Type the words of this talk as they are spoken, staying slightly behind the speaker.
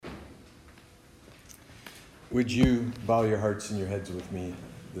Would you bow your hearts and your heads with me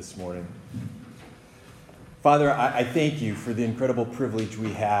this morning? Father, I thank you for the incredible privilege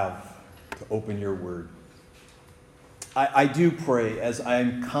we have to open your word. I do pray, as I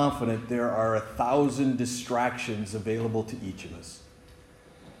am confident there are 1,000 distractions available to each of us.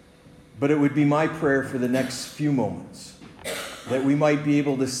 But it would be my prayer for the next few moments that we might be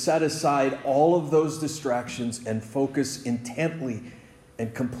able to set aside all of those distractions and focus intently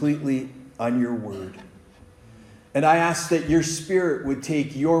and completely on your word. And I ask that your Spirit would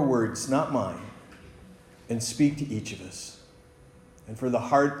take your words, not mine, and speak to each of us. And for the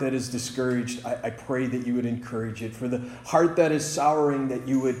heart that is discouraged, I pray that you would encourage it. For the heart that is souring, that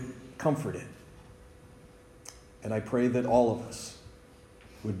you would comfort it. And I pray that all of us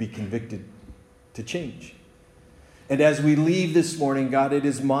would be convicted to change. And as we leave this morning, God, it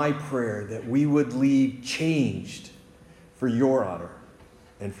is my prayer that we would leave changed for your honor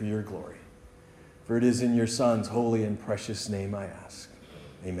and for your glory. For it is in your Son's holy and precious name I ask.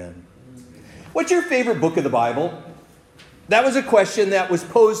 Amen. What's your favorite book of the Bible? That was a question that was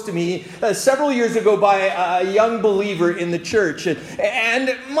posed to me several years ago by a young believer in the church.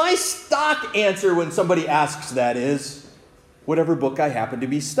 And my stock answer when somebody asks that is, whatever book I happen to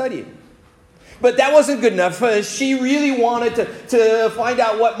be studying. But that wasn't good enough. She really wanted to find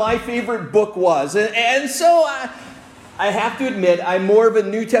out what my favorite book was. And so I have to admit, I'm more of a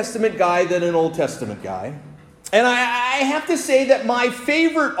New Testament guy than an Old Testament guy. And I have to say that my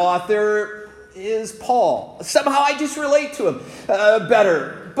favorite author is Paul. Somehow I just relate to him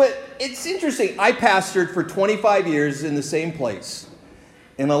better. But it's interesting. I pastored for 25 years in the same place,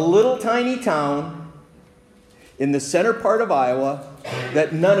 in a little tiny town in the center part of Iowa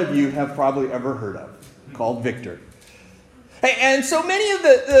that none of you have probably ever heard of, called Victor. And so many of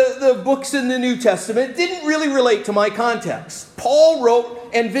the books in the New Testament didn't really relate to my context. Paul wrote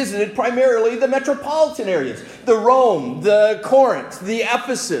and visited primarily the metropolitan areas, the Rome, the Corinth, the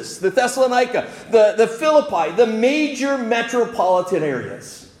Ephesus, the Thessalonica, the Philippi, the major metropolitan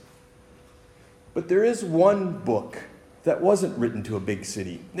areas. But there is one book that wasn't written to a big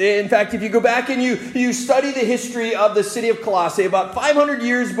city. In fact, if you go back and you study the history of the city of Colossae, about 500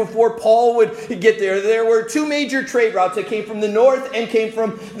 years before Paul would get there were two major trade routes that came from the north and came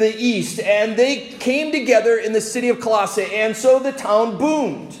from the east. And they came together in the city of Colossae, and so the town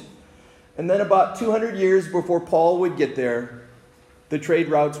boomed. And then about 200 years before Paul would get there, the trade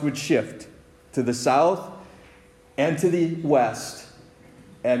routes would shift to the south and to the west.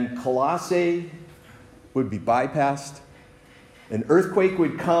 And Colossae would be bypassed. An earthquake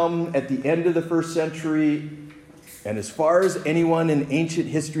would come at the end of the first century, and as far as anyone in ancient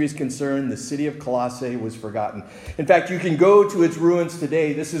history is concerned, the city of Colossae was forgotten. In fact, you can go to its ruins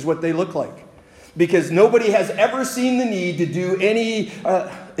today. This is what they look like, because nobody has ever seen the need to do any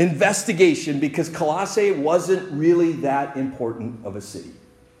investigation, because Colossae wasn't really that important of a city.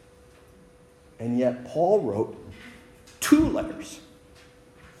 And yet Paul wrote 2 letters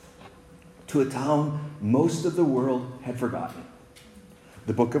to a town most of the world had forgotten.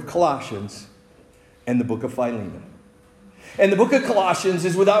 The book of Colossians and the book of Philemon. And the book of Colossians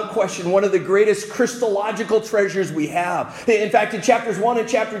is without question one of the greatest Christological treasures we have. In fact, in chapters 1 and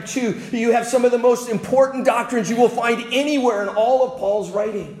chapter 2, you have some of the most important doctrines you will find anywhere in all of Paul's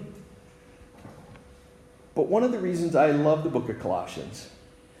writing. But one of the reasons I love the book of Colossians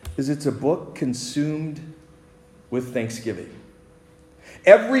is it's a book consumed with thanksgiving.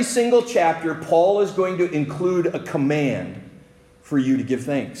 Every single chapter, Paul is going to include a command for you to give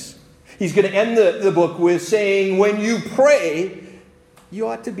thanks. He's going to end the book with saying, when you pray, you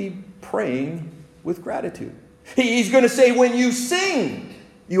ought to be praying with gratitude. He's going to say, when you sing,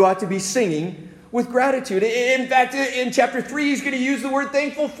 you ought to be singing with gratitude. In fact, in chapter 3, he's going to use the word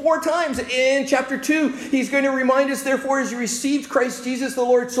thankful 4 times. In chapter 2, he's going to remind us, therefore, as you received Christ Jesus the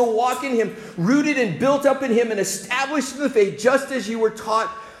Lord, so walk in him, rooted and built up in him and established in the faith, just as you were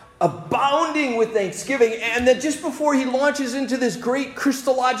taught, abounding with thanksgiving. And then just before he launches into this great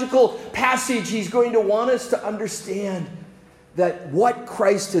Christological passage, he's going to want us to understand that what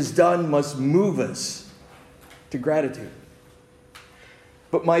Christ has done must move us to gratitude.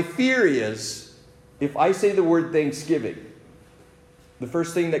 But my fear is, if I say the word Thanksgiving, the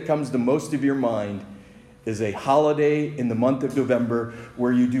first thing that comes to most of your mind is a holiday in the month of November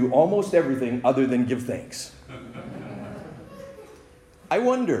where you do almost everything other than give thanks. I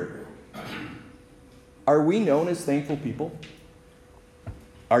wonder, are we known as thankful people?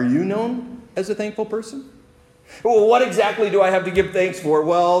 Are you known as a thankful person? Well, what exactly do I have to give thanks for?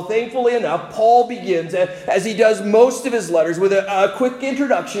 Well, thankfully enough, Paul begins, as he does most of his letters, with a quick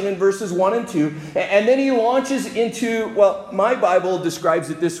introduction in verses 1 and 2. And then he launches into, well, my Bible describes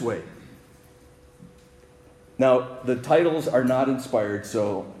it this way. Now, the titles are not inspired,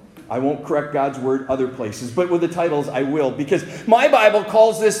 so I won't correct God's word other places, but with the titles I will, because my Bible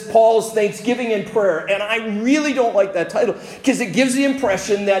calls this Paul's Thanksgiving and Prayer, and I really don't like that title, because it gives the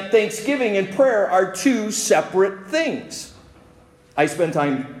impression that Thanksgiving and prayer are two separate things. I spend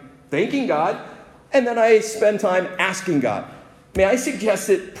time thanking God, and then I spend time asking God. May I suggest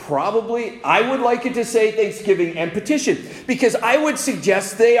that probably I would like it to say thanksgiving and petition, because I would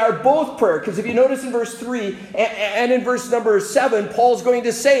suggest they are both prayer. Because if you notice in verse 3 and in verse number 7, Paul's going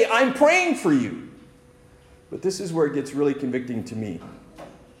to say, I'm praying for you. But this is where it gets really convicting to me.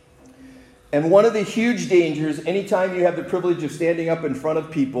 And one of the huge dangers anytime you have the privilege of standing up in front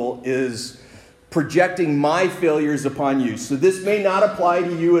of people is projecting my failures upon you. So this may not apply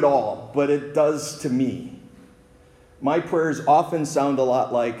to you at all, but it does to me. My prayers often sound a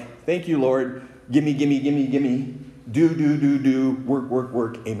lot like, thank you, Lord, gimme, gimme, gimme, gimme, do, work, work,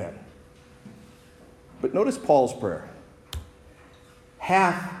 work, amen. But notice Paul's prayer.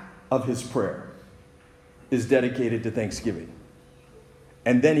 Half of his prayer is dedicated to thanksgiving.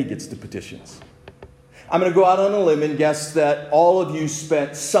 And then he gets to petitions. I'm going to go out on a limb and guess that all of you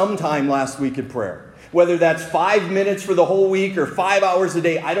spent some time last week in prayer. Whether that's 5 minutes for the whole week or 5 hours a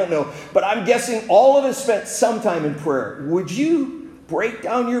day, I don't know. But I'm guessing all of us spent some time in prayer. Would you break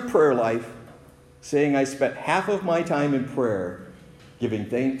down your prayer life saying, I spent half of my time in prayer giving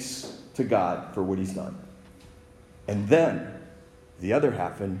thanks to God for what he's done? And then the other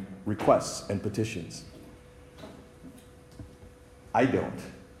half in requests and petitions. I don't,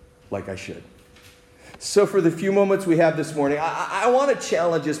 like I should. So for the few moments we have this morning, I want to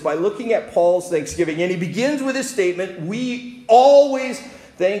challenge us by looking at Paul's thanksgiving. And he begins with his statement, we always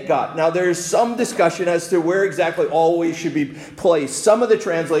thank God. Now there's some discussion as to where exactly always should be placed. Some of the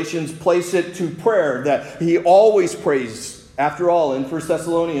translations place it to prayer, that he always prays. After all, in 1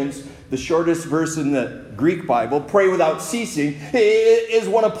 Thessalonians, the shortest verse in the Greek Bible, pray without ceasing, is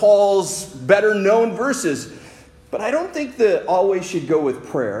one of Paul's better known verses. But I don't think the always should go with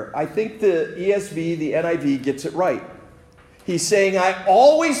prayer. I think the ESV, the NIV, gets it right. He's saying, I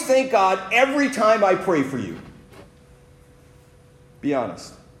always thank God every time I pray for you. Be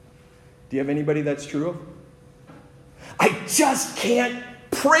honest. Do you have anybody that's true of? I just can't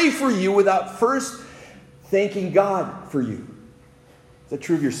pray for you without first thanking God for you. Is that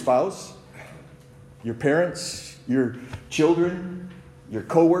true of your spouse, your parents, your children, your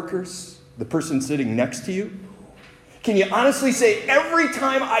coworkers, the person sitting next to you? Can you honestly say, every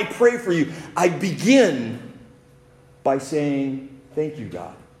time I pray for you, I begin by saying, thank you,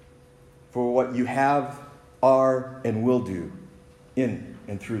 God, for what you have, are, and will do in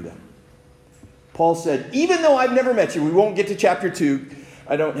and through them. Paul said, even though I've never met you, we won't get to chapter 2.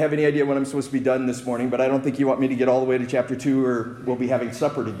 I don't have any idea when I'm supposed to be done this morning, but I don't think you want me to get all the way to chapter 2 or we'll be having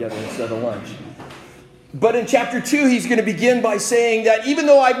supper together instead of lunch. But in chapter 2, he's going to begin by saying that even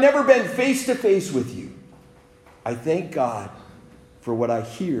though I've never been face to face with you, I thank God for what I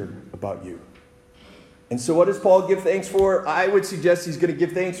hear about you. And so what does Paul give thanks for? I would suggest he's going to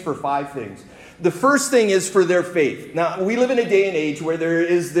give thanks for 5 things. The first thing is for their faith. Now, we live in a day and age where there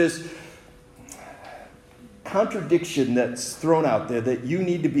is this contradiction that's thrown out there that you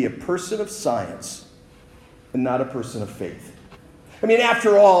need to be a person of science and not a person of faith. I mean,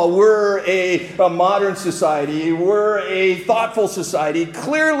 after all, we're a modern society. We're a thoughtful society.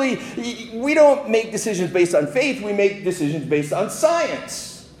 Clearly, we don't make decisions based on faith. We make decisions based on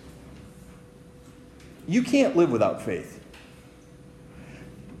science. You can't live without faith.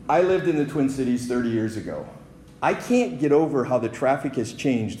 I lived in the Twin Cities 30 years ago. I can't get over how the traffic has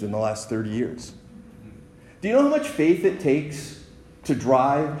changed in the last 30 years. Do you know how much faith it takes to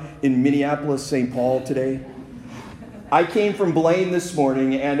drive in Minneapolis, St. Paul today? I came from Blaine this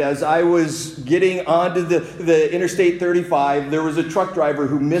morning, and as I was getting onto the Interstate 35, there was a truck driver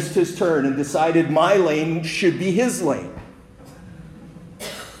who missed his turn and decided my lane should be his lane.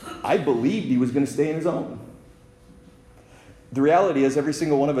 I believed he was going to stay in his own. The reality is every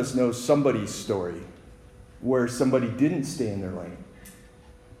single one of us knows somebody's story where somebody didn't stay in their lane,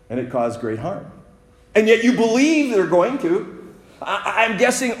 and it caused great harm. And yet you believe they're going to. I'm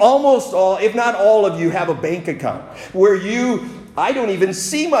guessing almost all, if not all of you, have a bank account where I don't even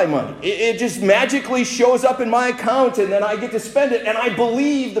see my money. It just magically shows up in my account and then I get to spend it and I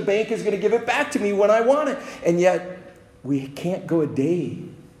believe the bank is going to give it back to me when I want it. And yet we can't go a day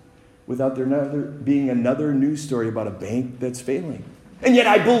without there being another news story about a bank that's failing. And yet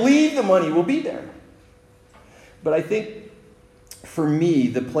I believe the money will be there. But I think for me,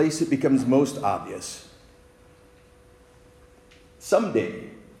 the place it becomes most obvious, someday,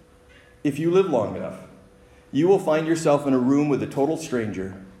 if you live long enough, you will find yourself in a room with a total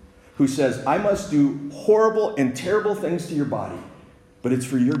stranger who says, I must do horrible and terrible things to your body, but it's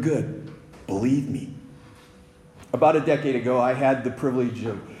for your good. Believe me. About a decade ago, I had the privilege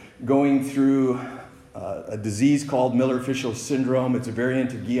of going through a disease called Miller-Fisher syndrome. It's a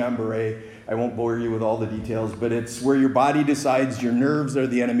variant of Guillain-Barré. I won't bore you with all the details, but it's where your body decides your nerves are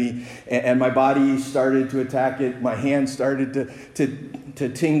the enemy, and my body started to attack it. My hands started to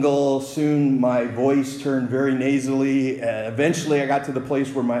tingle. Soon my voice turned very nasally. Eventually I got to the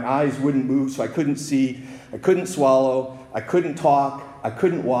place where my eyes wouldn't move, so I couldn't see, I couldn't swallow, I couldn't talk, I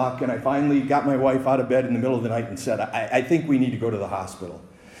couldn't walk, and I finally got my wife out of bed in the middle of the night and said, I think we need to go to the hospital.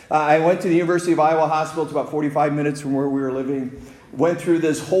 I went to the University of Iowa Hospital. It's about 45 minutes from where we were living. Went through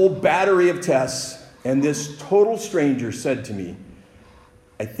this whole battery of tests, and this total stranger said to me,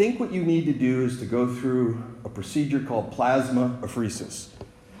 I think what you need to do is to go through a procedure called plasmapheresis.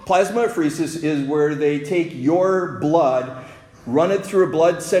 Plasmapheresis is where they take your blood, run it through a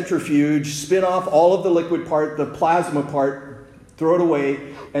blood centrifuge, spin off all of the liquid part, the plasma part, throw it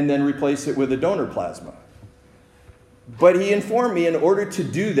away, and then replace it with a donor plasma. But he informed me in order to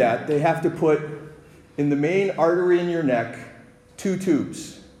do that, they have to put in the main artery in your neck 2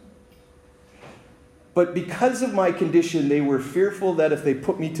 tubes. But because of my condition, they were fearful that if they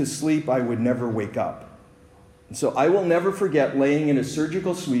put me to sleep, I would never wake up. And so I will never forget laying in a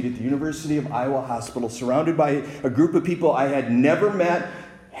surgical suite at the University of Iowa Hospital, surrounded by a group of people I had never met,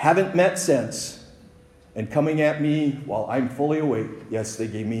 haven't met since, and coming at me while I'm fully awake. Yes,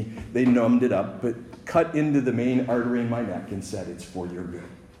 they numbed it up, but cut into the main artery in my neck and said, it's for your good.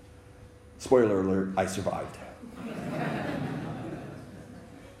 Spoiler alert, I survived.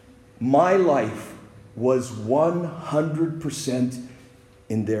 My life was 100%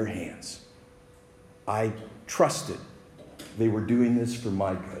 in their hands. I trusted they were doing this for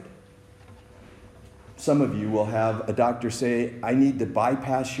my good. Some of you will have a doctor say, I need to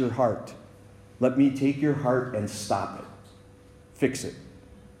bypass your heart. Let me take your heart and stop it, fix it,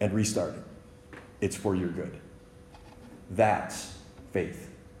 and restart it. It's for your good. That's faith.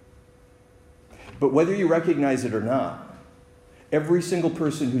 But whether you recognize it or not, every single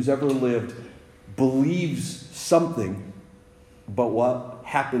person who's ever lived believes something about what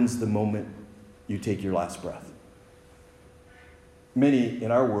happens the moment you take your last breath. Many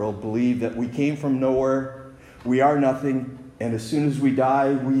in our world believe that we came from nowhere, we are nothing, and as soon as we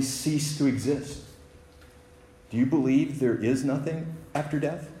die, we cease to exist. Do you believe there is nothing after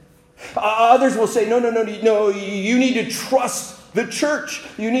death? Others will say, no, you need to trust the church.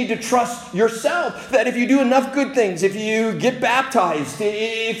 You need to trust yourself that if you do enough good things, if you get baptized,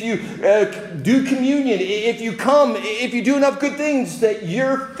 if you do communion, if you do enough good things, that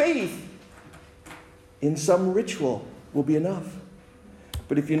your faith in some ritual will be enough.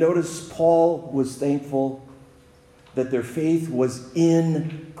 But if you notice, Paul was thankful that their faith was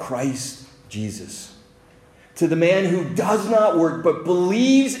in Christ Jesus. To the man who does not work but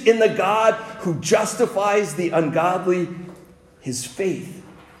believes in the God who justifies the ungodly, his faith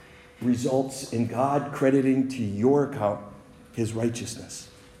results in God crediting to your account his righteousness.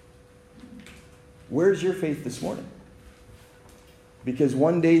 Where's your faith this morning? Because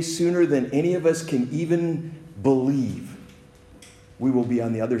one day, sooner than any of us can even believe, we will be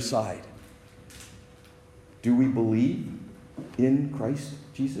on the other side. Do we believe in Christ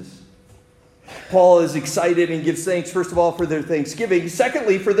Jesus? Paul is excited and gives thanks, first of all, for their thanksgiving.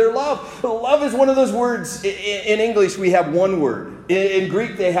 Secondly, for their love. Love is one of those words. In English, we have one word. In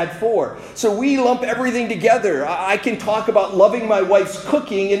Greek, they had 4. So we lump everything together. I can talk about loving my wife's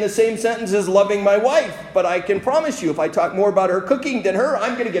cooking in the same sentence as loving my wife. But I can promise you, if I talk more about her cooking than her,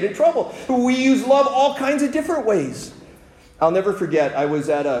 I'm going to get in trouble. We use love all kinds of different ways. I'll never forget, I was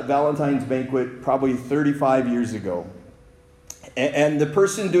at a Valentine's banquet probably 35 years ago. And the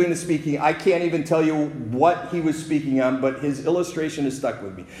person doing the speaking, I can't even tell you what he was speaking on, but his illustration has stuck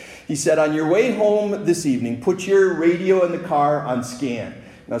with me. He said, on your way home this evening, put your radio in the car on scan.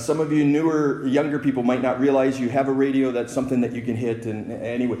 Now, some of you newer, younger people might not realize you have a radio. That's something that you can hit. And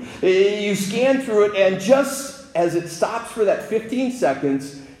anyway, you scan through it, and just as it stops for that 15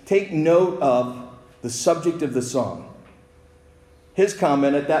 seconds, take note of the subject of the song. His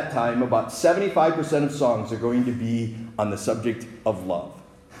comment at that time, about 75% of songs are going to be on the subject of love.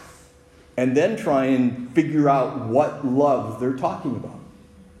 And then try and figure out what love they're talking about.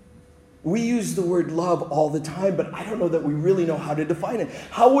 We use the word love all the time, but I don't know that we really know how to define it.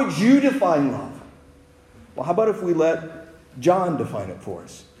 How would you define love? Well, how about if we let John define it for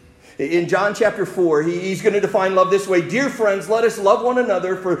us? In John chapter 4, he's going to define love this way. Dear friends, let us love one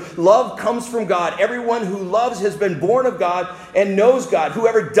another, for love comes from God. Everyone who loves has been born of God and knows God.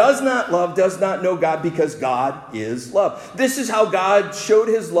 Whoever does not love does not know God, because God is love. This is how God showed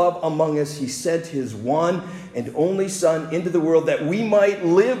his love among us. He sent his one and only Son into the world that we might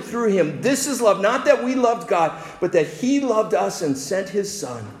live through him. This is love, not that we loved God, but that he loved us and sent his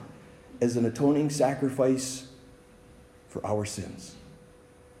Son as an atoning sacrifice for our sins.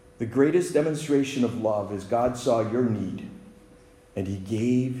 The greatest demonstration of love is God saw your need, and he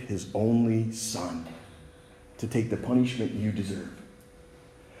gave his only Son to take the punishment you deserve.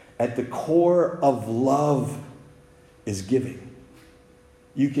 At the core of love is giving.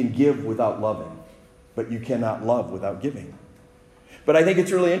 You can give without loving, but you cannot love without giving. But I think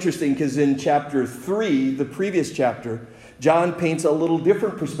it's really interesting because in chapter 3, the previous chapter, John paints a little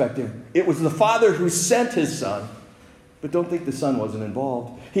different perspective. It was the Father who sent his Son. But don't think the Son wasn't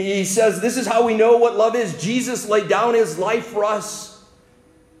involved. He says, this is how we know what love is. Jesus laid down his life for us.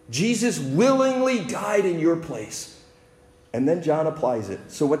 Jesus willingly died in your place. And then John applies it.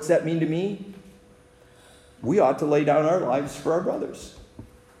 So what's that mean to me? We ought to lay down our lives for our brothers.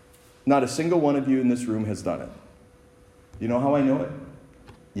 Not a single one of you in this room has done it. You know how I know it?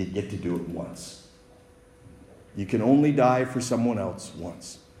 You get to do it once. You can only die for someone else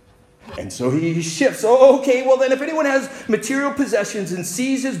once. And so he shifts. Oh, okay, well then if anyone has material possessions and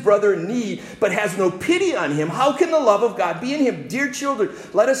sees his brother in need, but has no pity on him, how can the love of God be in him? Dear children,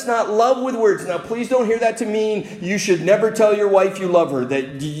 let us not love with words. Now, please don't hear that to mean you should never tell your wife you love her.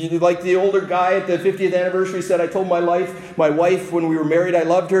 That you, like the older guy at the 50th anniversary said, I told my wife when we were married I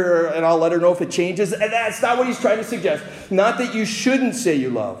loved her, and I'll let her know if it changes. And that's not what he's trying to suggest. Not that you shouldn't say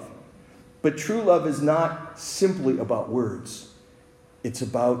you love. But true love is not simply about words. It's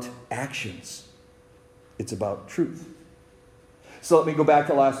about actions. It's about truth. So let me go back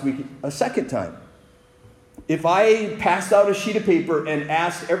to last week a second time. If I passed out a sheet of paper and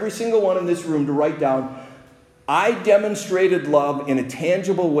asked every single one in this room to write down, I demonstrated love in a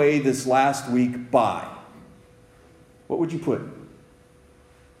tangible way this last week by, what would you put?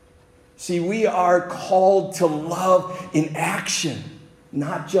 See, we are called to love in action,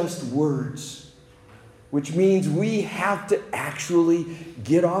 not just words. Which means we have to actually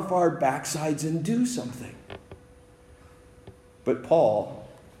get off our backsides and do something. But Paul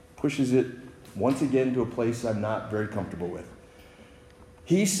pushes it once again to a place I'm not very comfortable with.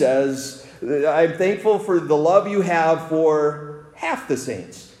 He says, I'm thankful for the love you have for half the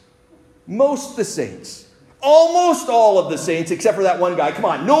saints. Most the saints. Almost all of the saints, except for that one guy. Come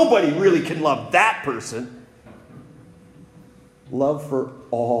on, nobody really can love that person. Love for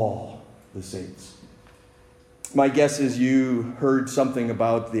all the saints. My guess is you heard something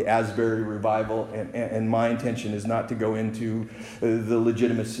about the Asbury revival, and my intention is not to go into the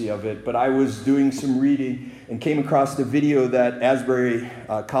legitimacy of it, but I was doing some reading and came across the video that Asbury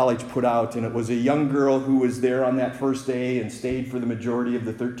College put out, and it was a young girl who was there on that first day and stayed for the majority of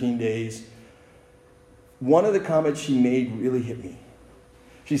the 13 days. One of the comments she made really hit me.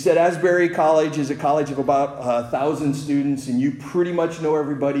 She said, Asbury College is a college of about 1,000 students, and you pretty much know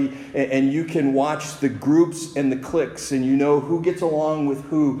everybody, and you can watch the groups and the cliques, and you know who gets along with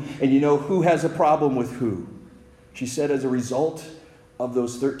who, and you know who has a problem with who. She said, as a result of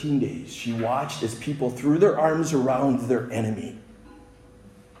those 13 days, she watched as people threw their arms around their enemy,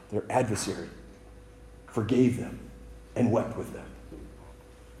 their adversary, forgave them, and wept with them.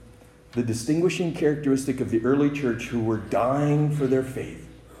 The distinguishing characteristic of the early church who were dying for their faith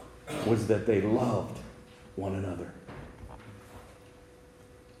was that they loved one another.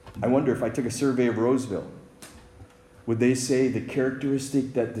 I wonder if I took a survey of Roseville, would they say the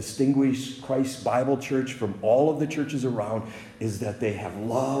characteristic that distinguished Christ Bible Church from all of the churches around is that they have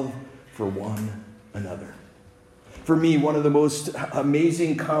love for one another? For me, one of the most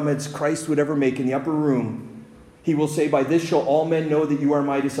amazing comments Christ would ever make in the upper room, he will say, by this shall all men know that you are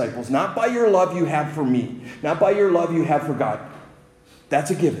my disciples. Not by your love you have for me, not by your love you have for God.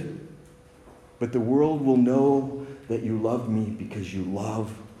 That's a given. But the world will know that you love me because you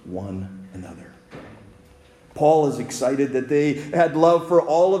love one another. Paul is excited that they had love for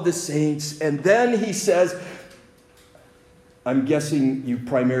all of the saints. And then he says, I'm guessing you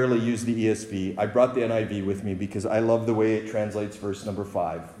primarily use the ESV. I brought the NIV with me because I love the way it translates verse number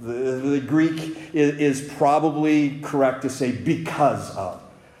 5. The Greek is probably correct to say because of.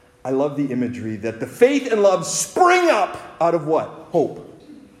 I love the imagery that the faith and love spring up out of what? Hope.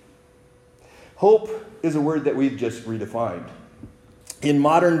 Hope is a word that we've just redefined. In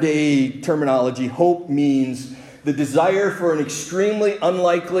modern day terminology, hope means the desire for an extremely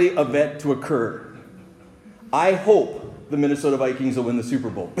unlikely event to occur. I hope the Minnesota Vikings will win the Super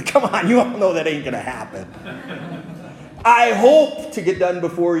Bowl. But come on, you all know that ain't going to happen. I hope to get done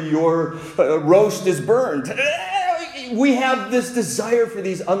before your roast is burned. We have this desire for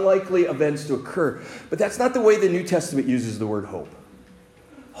these unlikely events to occur. But that's not the way the New Testament uses the word hope.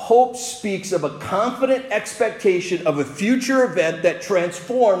 Hope speaks of a confident expectation of a future event that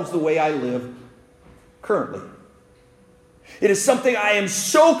transforms the way I live currently. It is something I am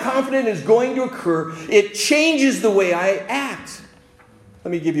so confident is going to occur, it changes the way I act. Let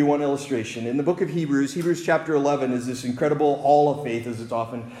me give you one illustration. In the book of Hebrews, Hebrews chapter 11 is this incredible hall of faith, as it's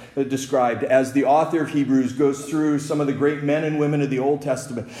often described, as the author of Hebrews goes through some of the great men and women of the Old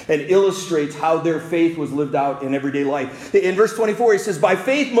Testament and illustrates how their faith was lived out in everyday life. In verse 24, he says, "By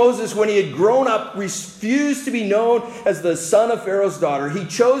faith Moses, when he had grown up, refused to be known as the son of Pharaoh's daughter. He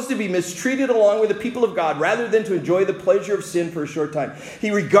chose to be mistreated along with the people of God rather than to enjoy the pleasure of sin for a short time.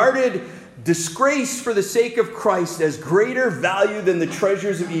 He regarded disgrace for the sake of Christ as greater value than the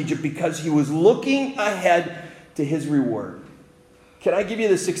treasures of Egypt because he was looking ahead to his reward." Can I give you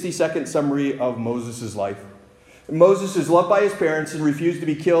the 60-second summary of Moses' life? Moses is loved by his parents and refused to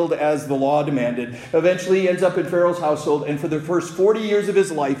be killed as the law demanded. Eventually, he ends up in Pharaoh's household, and for the first 40 years of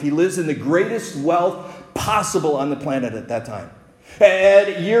his life, he lives in the greatest wealth possible on the planet at that time.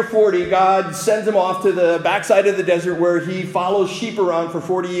 At year 40, God sends him off to the backside of the desert where he follows sheep around for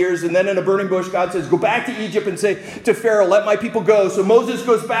 40 years. And then in a burning bush, God says, "Go back to Egypt and say to Pharaoh, let my people go." So Moses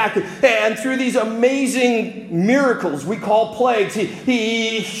goes back, and through these amazing miracles we call plagues,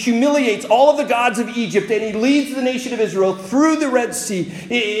 he humiliates all of the gods of Egypt, and he leads the nation of Israel through the Red Sea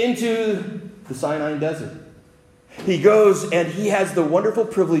into the Sinai Desert. He goes and he has the wonderful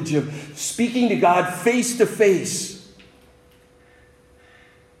privilege of speaking to God face to face.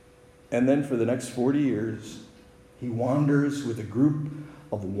 And then for the next 40 years, he wanders with a group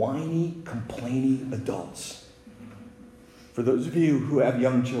of whiny, complaining adults. For those of you who have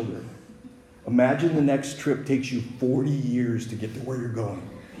young children, imagine the next trip takes you 40 years to get to where you're going.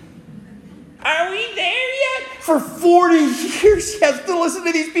 Are we there yet? For 40 years, he has to listen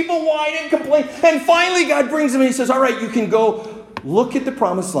to these people whine and complain. And finally, God brings him and he says, "All right, you can go look at the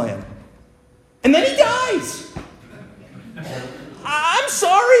promised land." And then he dies. I'm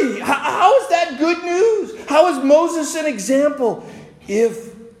sorry. How is that good news? How is Moses an example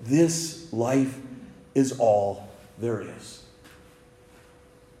if this life is all there is?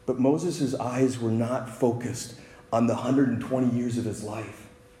 But Moses' eyes were not focused on the 120 years of his life.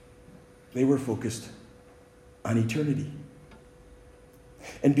 They were focused on eternity.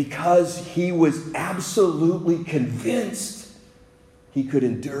 And because he was absolutely convinced, he could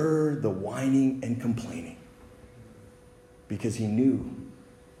endure the whining and complaining. Because he knew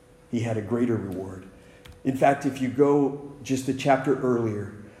he had a greater reward. In fact, if you go just a chapter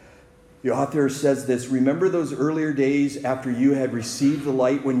earlier, the author says this: "Remember those earlier days after you had received the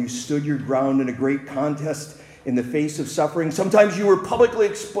light when you stood your ground in a great contest in the face of suffering? Sometimes you were publicly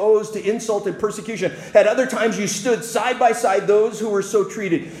exposed to insult and persecution. At other times you stood side by side those who were so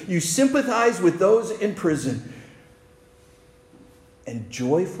treated. You sympathized with those in prison and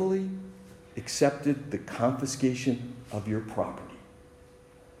joyfully accepted the confiscation of your property."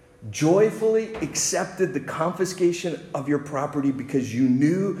 Joyfully accepted the confiscation of your property because you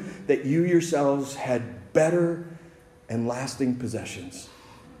knew that you yourselves had better and lasting possessions.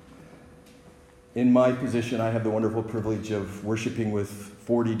 In my position, I have the wonderful privilege of worshiping with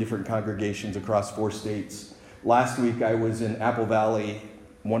 40 different congregations across 4 states. Last week, I was in Apple Valley.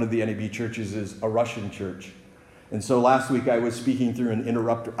 One of the NAB churches is a Russian church. And so last week, I was speaking through an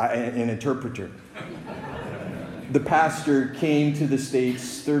interpreter. The pastor came to the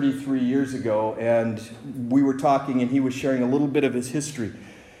States 33 years ago, and we were talking, and he was sharing a little bit of his history.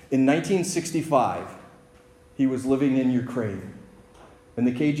 In 1965, he was living in Ukraine, and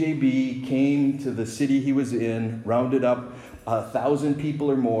the KGB came to the city he was in, rounded up 1,000 people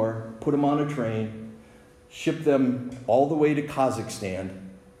or more, put them on a train, shipped them all the way to Kazakhstan,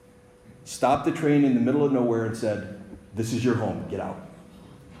 stopped the train in the middle of nowhere and said, "This is your home, get out."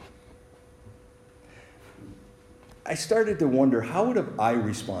 I started to wonder, how would have I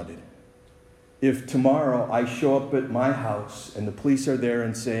responded if tomorrow I show up at my house and the police are there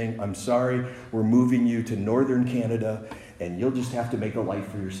and saying, "I'm sorry, we're moving you to northern Canada and you'll just have to make a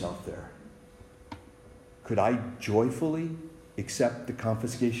life for yourself there"? Could I joyfully accept the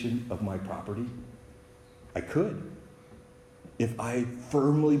confiscation of my property? I could, if I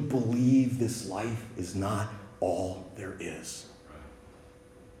firmly believe this life is not all there is.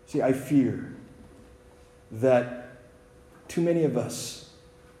 See, I fear that too many of us,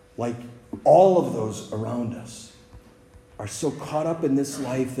 like all of those around us, are so caught up in this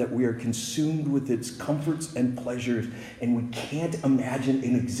life that we are consumed with its comforts and pleasures, and we can't imagine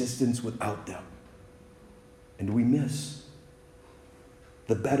an existence without them. And we miss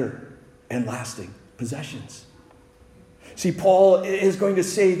the better and lasting possessions. See, Paul is going to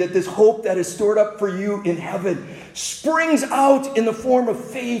say that this hope that is stored up for you in heaven springs out in the form of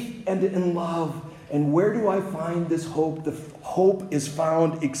faith and in love. And where do I find this hope? The hope is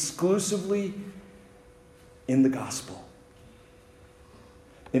found exclusively in the gospel.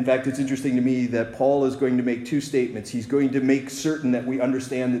 In fact, it's interesting to me that Paul is going to make two statements. He's going to make certain that we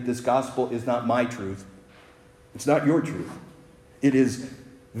understand that this gospel is not my truth. It's not your truth. It is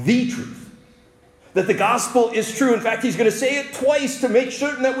the truth. That the gospel is true. In fact, he's going to say it twice to make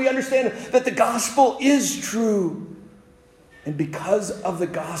certain that we understand that the gospel is true. And because of the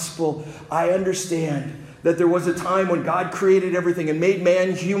gospel, I understand that there was a time when God created everything and made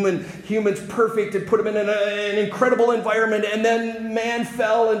humans perfect and put them in an incredible environment. And then man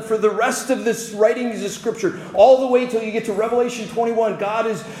fell. And for the rest of this writings of Scripture, all the way till you get to Revelation 21, God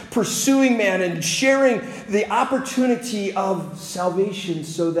is pursuing man and sharing the opportunity of salvation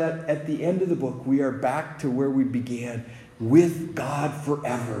so that at the end of the book, we are back to where we began with God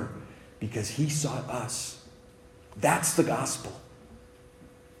forever because he sought us. That's the gospel.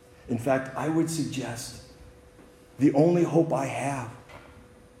 In fact, I would suggest the only hope I have,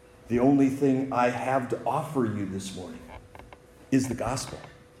 the only thing I have to offer you this morning is the gospel.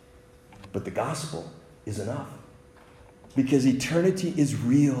 But the gospel is enough. Because eternity is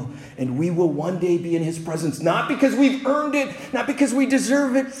real and we will one day be in his presence. Not because we've earned it, not because we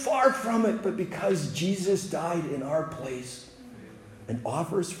deserve it, far from it, but because Jesus died in our place and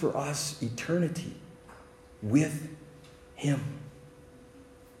offers for us eternity with him.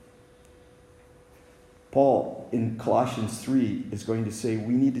 Paul in Colossians 3 is going to say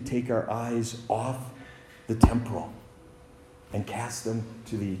we need to take our eyes off the temporal and cast them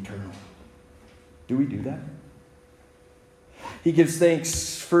to the eternal. Do we do that? He gives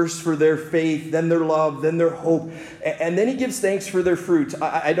thanks first for their faith, then their love, then their hope, and then he gives thanks for their fruit.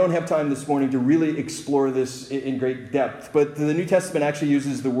 I don't have time this morning to really explore this in great depth, but the New Testament actually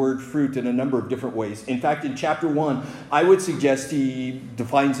uses the word fruit in a number of different ways. In fact, in chapter 1, I would suggest he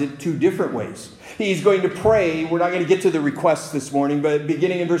defines it two different ways. He's going to pray. We're not going to get to the requests this morning, but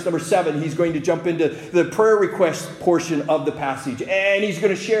beginning in verse number 7, he's going to jump into the prayer request portion of the passage. And he's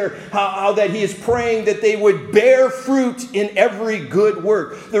going to share how that he is praying that they would bear fruit in every good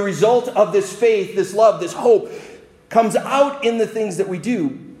work. The result of this faith, this love, this hope comes out in the things that we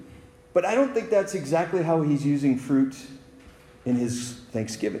do. But I don't think that's exactly how he's using fruit in his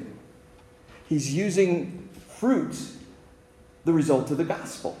thanksgiving. He's using fruit, the result of the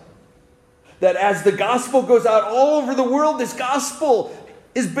gospel. That as the gospel goes out all over the world, this gospel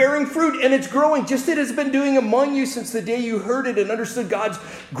is bearing fruit and it's growing just as it has been doing among you since the day you heard it and understood God's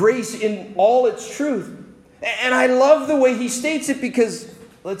grace in all its truth. And I love the way he states it because,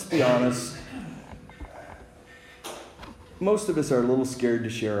 let's be honest, most of us are a little scared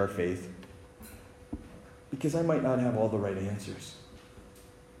to share our faith because I might not have all the right answers.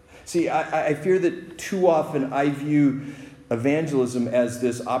 See, I fear that too often I view evangelism as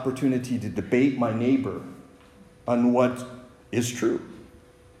this opportunity to debate my neighbor on what is true.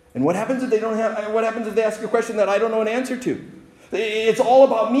 And what happens if what happens if they ask a question that I don't know an answer to? It's all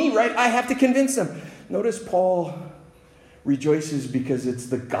about me, right? I have to convince them. Notice Paul rejoices because it's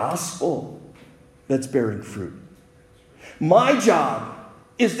the gospel that's bearing fruit. My job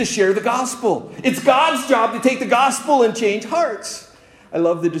is to share the gospel. It's God's job to take the gospel and change hearts. I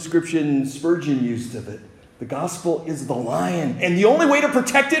love the description Spurgeon used of it. The gospel is the lion, and the only way to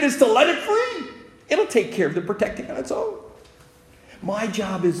protect it is to let it free. It'll take care of the protecting on its own. My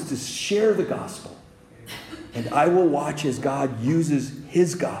job is to share the gospel, and I will watch as God uses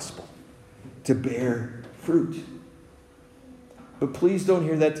his gospel to bear fruit. But please don't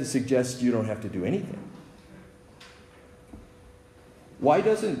hear that to suggest you don't have to do anything. Why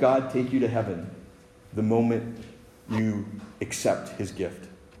doesn't God take you to heaven the moment you accept his gift?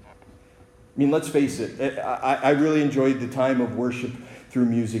 I mean, let's face it. I really enjoyed the time of worship through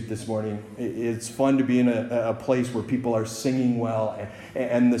music this morning. It's fun to be in a place where people are singing well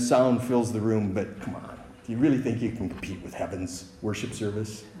and the sound fills the room. But come on, do you really think you can compete with heaven's worship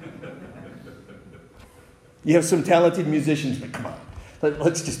service? You have some talented musicians, but come on.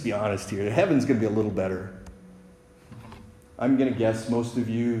 Let's just be honest here. Heaven's going to be a little better. I'm going to guess most of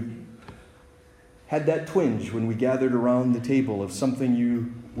you had that twinge when we gathered around the table of something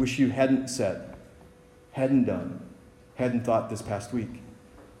you wish you hadn't said, hadn't done, hadn't thought this past week.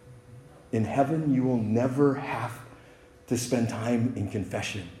 In heaven, you will never have to spend time in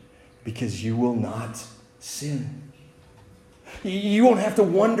confession because you will not sin. You won't have to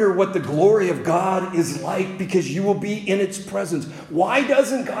wonder what the glory of God is like because you will be in its presence. Why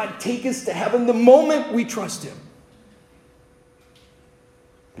doesn't God take us to heaven the moment we trust him?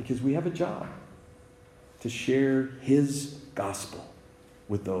 Because we have a job to share his gospel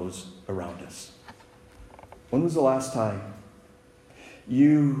with those around us. When was the last time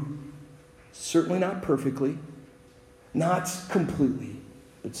you, certainly not perfectly, not completely,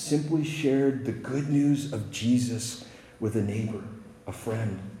 but simply shared the good news of Jesus with a neighbor, a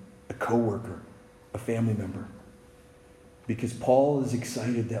friend, a coworker, a family member? Because Paul is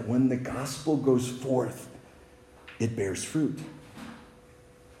excited that when the gospel goes forth, it bears fruit.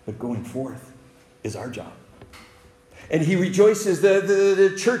 But going forth is our job. And he rejoices,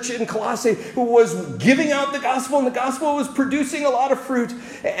 the church in Colossae who was giving out the gospel, and the gospel was producing a lot of fruit.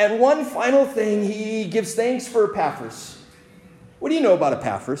 And one final thing, he gives thanks for Epaphras. What do you know about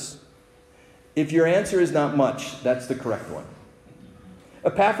Epaphras? If your answer is not much, that's the correct one.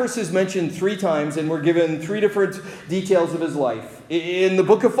 Epaphras is mentioned 3 times, and we're given 3 different details of his life. In the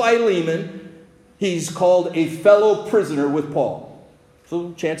book of Philemon, he's called a fellow prisoner with Paul.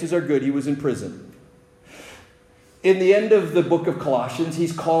 So chances are good he was in prison. In the end of the book of Colossians,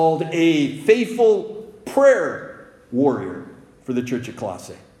 he's called a faithful prayer warrior for the church at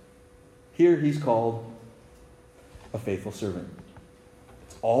Colossae. Here he's called a faithful servant.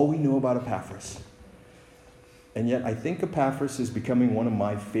 That's all we know about Epaphras. And yet I think Epaphras is becoming one of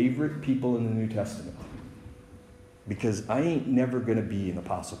my favorite people in the New Testament. Because I ain't never going to be an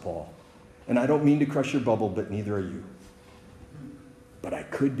Apostle Paul. And I don't mean to crush your bubble, but neither are you. But I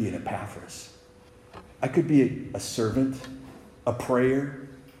could be an Epaphras. I could be a servant, a prayer,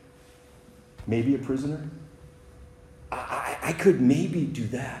 maybe a prisoner. I could maybe do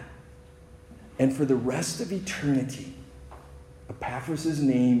that. And for the rest of eternity, Epaphras'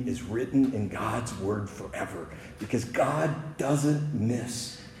 name is written in God's word forever, because God doesn't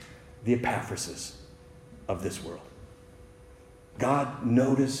miss the Epaphrases of this world. God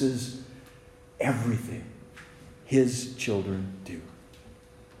notices everything his children do.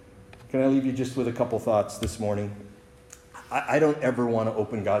 Can I leave you just with a couple thoughts this morning? I don't ever want to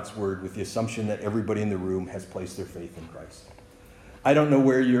open God's word with the assumption that everybody in the room has placed their faith in Christ. I don't know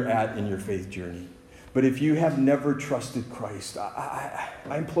where you're at in your faith journey. But if you have never trusted Christ, I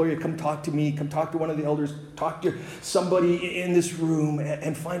implore you, come talk to me, come talk to one of the elders, talk to somebody in this room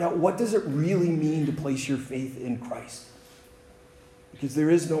and find out, what does it really mean to place your faith in Christ? Because there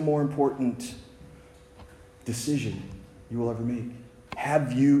is no more important decision you will ever make.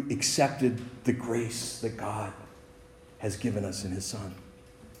 Have you accepted the grace that God has given us in his Son?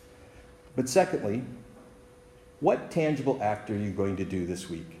 But secondly, what tangible act are you going to do this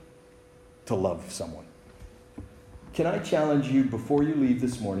week to love someone? Can I challenge you before you leave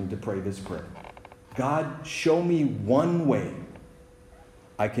this morning to pray this prayer? God, show me one way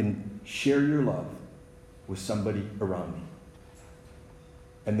I can share your love with somebody around me.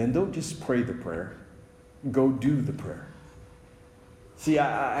 And then don't just pray the prayer, go do the prayer. See,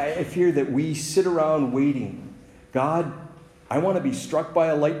 I fear that we sit around waiting. God, I want to be struck by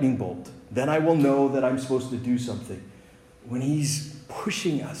a lightning bolt. Then I will know that I'm supposed to do something. When he's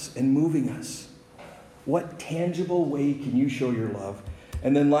pushing us and moving us, what tangible way can you show your love?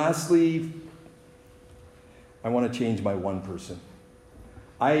 And then lastly, I want to change my one person.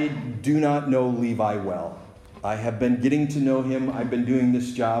 I do not know Levi well. I have been getting to know him. I've been doing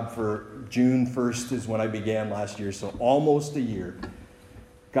this job for June 1st is when I began last year, so almost a year.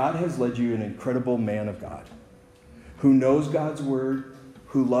 God has led you an incredible man of God who knows God's word,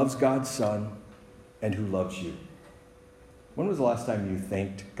 who loves God's Son, and who loves you. When was the last time you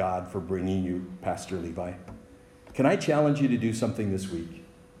thanked God for bringing you Pastor Levi? Can I challenge you to do something this week?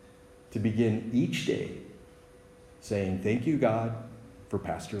 To begin each day saying, thank you, God, for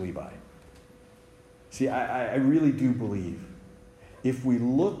Pastor Levi. See, I really do believe if we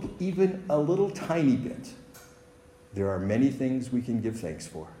look even a little tiny bit, there are many things we can give thanks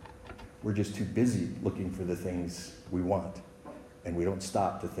for. We're just too busy looking for the things we want, and we don't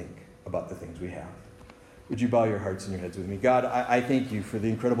stop to think about the things we have. Would you bow your hearts and your heads with me? God, I thank you for the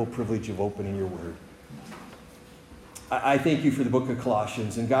incredible privilege of opening your word. I thank you for the book of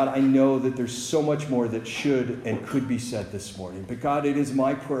Colossians. And God, I know that there's so much more that should and could be said this morning. But God, it is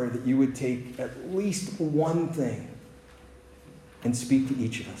my prayer that you would take at least one thing and speak to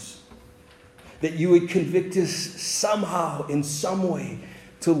each of us. That you would convict us somehow, in some way,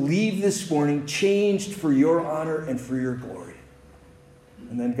 to leave this morning changed for your honor and for your glory.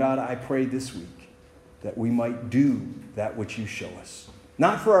 And then, God, I pray this week that we might do that which you show us.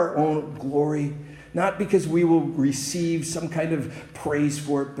 Not for our own glory, not because we will receive some kind of praise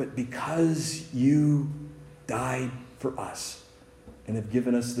for it, but because you died for us. and have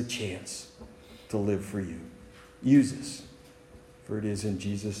given us the chance to live for you. Use us, for it is in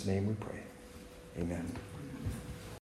Jesus' name we pray. Amen.